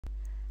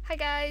Hi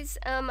guys,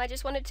 I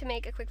just wanted to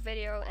make a quick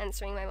video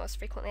answering my most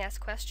frequently asked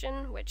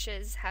question, which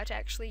is how to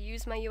actually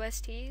use my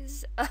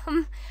USTs.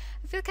 I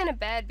feel kind of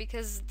bad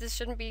because this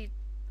shouldn't be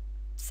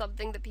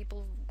something that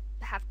people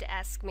have to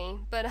ask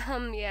me, but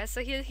yeah,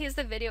 so here's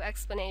the video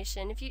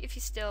explanation. If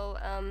you still,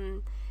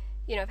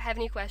 have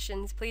any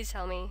questions, please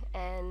tell me,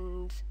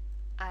 and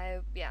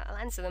I'll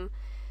answer them.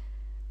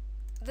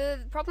 The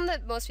problem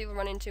that most people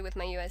run into with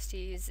my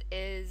USTs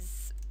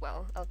is,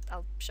 well,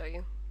 I'll show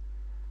you.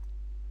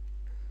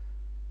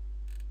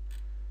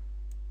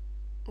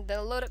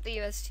 They'll load up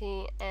the UST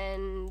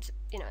and,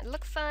 it'll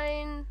look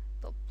fine,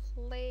 they'll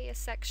play a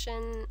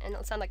section, and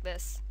it'll sound like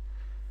this.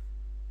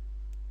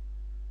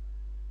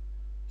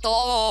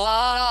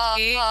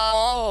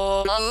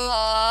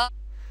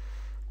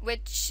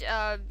 Which,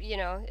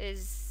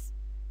 is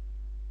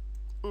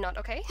not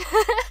okay.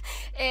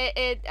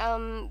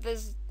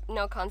 There's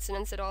no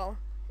consonants at all.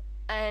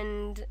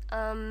 And,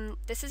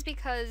 this is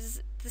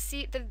because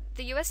the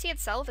UST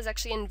itself is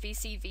actually in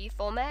VCV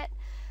format,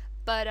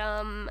 but,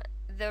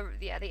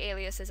 the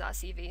alias is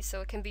RCV,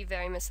 so it can be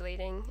very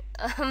misleading.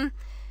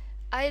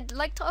 I'd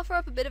like to offer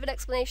up a bit of an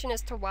explanation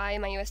as to why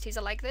my USTs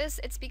are like this.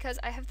 It's because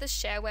I have this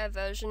shareware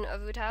version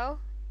of UTAU.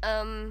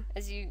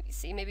 As you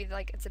see, maybe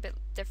it's a bit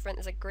different.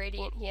 There's a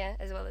gradient here,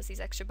 as well as these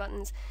extra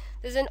buttons.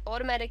 There's an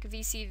automatic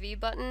VCV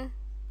button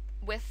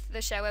with the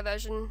shareware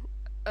version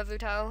of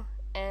UTAU,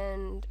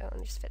 and let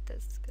me just fit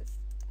this, because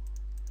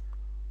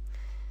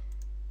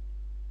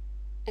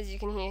as you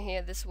can hear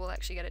here, this will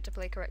actually get it to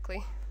play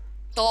correctly.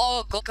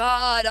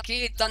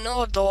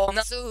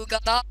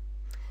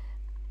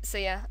 So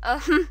yeah,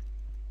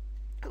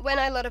 when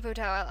I load up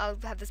UTAU, I'll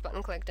have this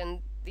button clicked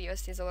and the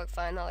USTs will work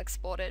fine. I'll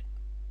export it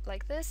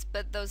like this,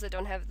 but those that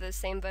don't have the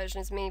same version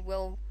as me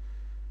will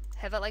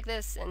have it like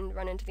this and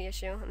run into the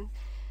issue. And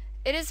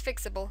it is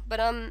fixable,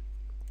 but I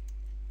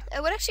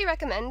would actually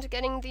recommend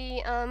getting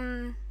the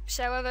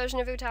shareware version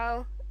of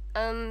UTAU.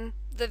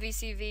 The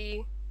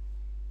VCV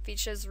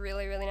features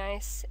really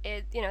nice.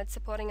 It's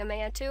supporting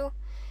EMEA too.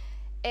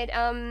 It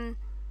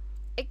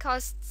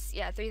costs,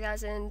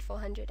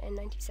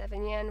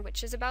 3,497 yen,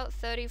 which is about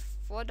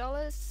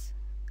 $34.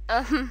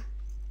 I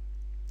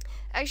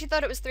actually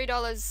thought it was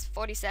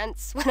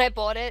 $3.40 when I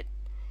bought it,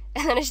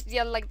 and then I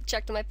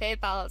checked on my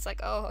PayPal, it's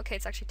like, oh, okay,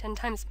 it's actually 10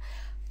 times,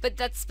 but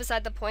that's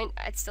beside the point.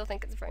 I still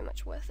think it's very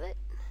much worth it.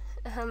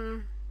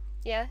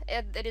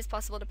 It is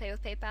possible to pay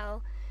with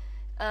PayPal,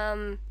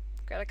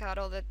 credit card,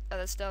 all the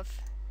other stuff.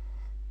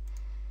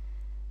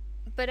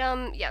 But,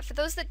 for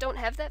those that don't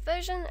have that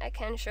version, I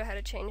can show how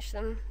to change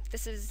them.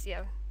 This is,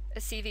 a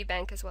CV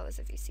bank as well as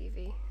a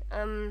VCV.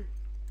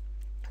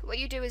 What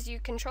you do is you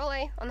Control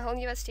A on the whole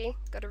UST,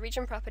 go to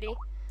region property.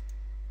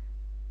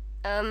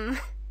 Let me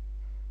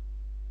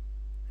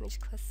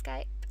just close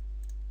Skype.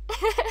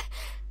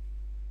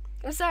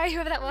 I'm sorry,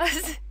 whoever that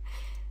was.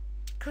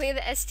 Clear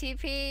the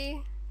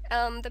STP,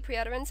 the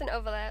pre-utterance and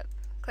overlap,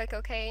 click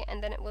OK,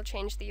 and then it will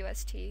change the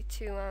UST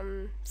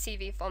to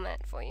CV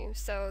format for you.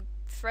 So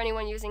for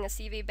anyone using a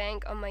CV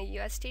bank on my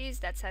USTs,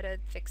 that's how to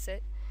fix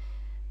it.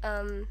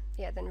 Then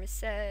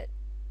reset,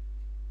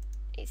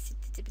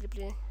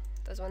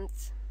 those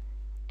ones,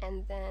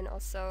 and then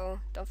also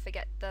don't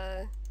forget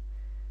the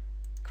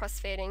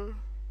crossfading,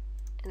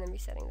 and then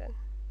resetting them.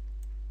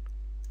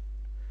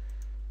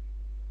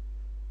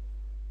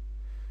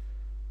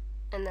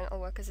 And then it'll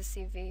work as a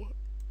CV.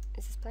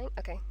 Is this playing?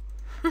 Okay.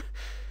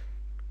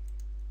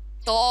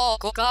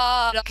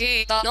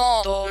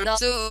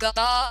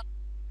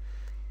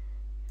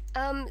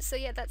 So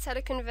yeah, that's how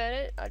to convert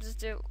it. I'll just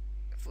do,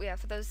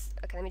 for those,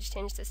 okay, let me just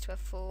change this to a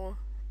full,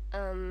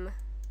 I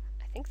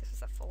think this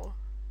is a full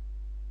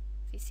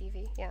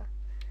VCV, yeah.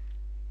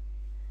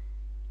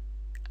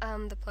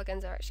 The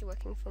plugins are actually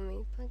working for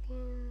me.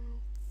 Plugins,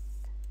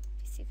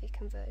 VCV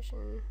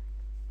conversion,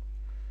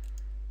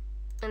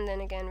 and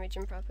then again,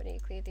 region property,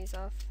 clear these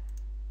off.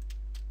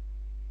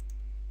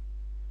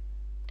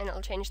 And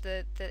it'll change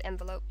the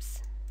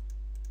envelopes.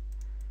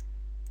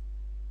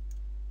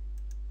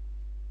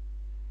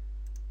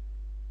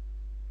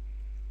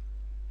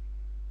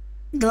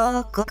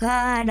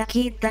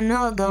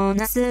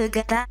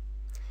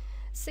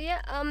 So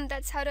yeah,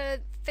 that's how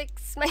to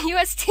fix my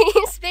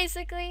USTs,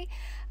 basically.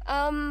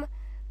 I'm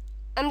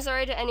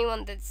sorry to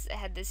anyone that's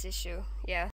had this issue, yeah.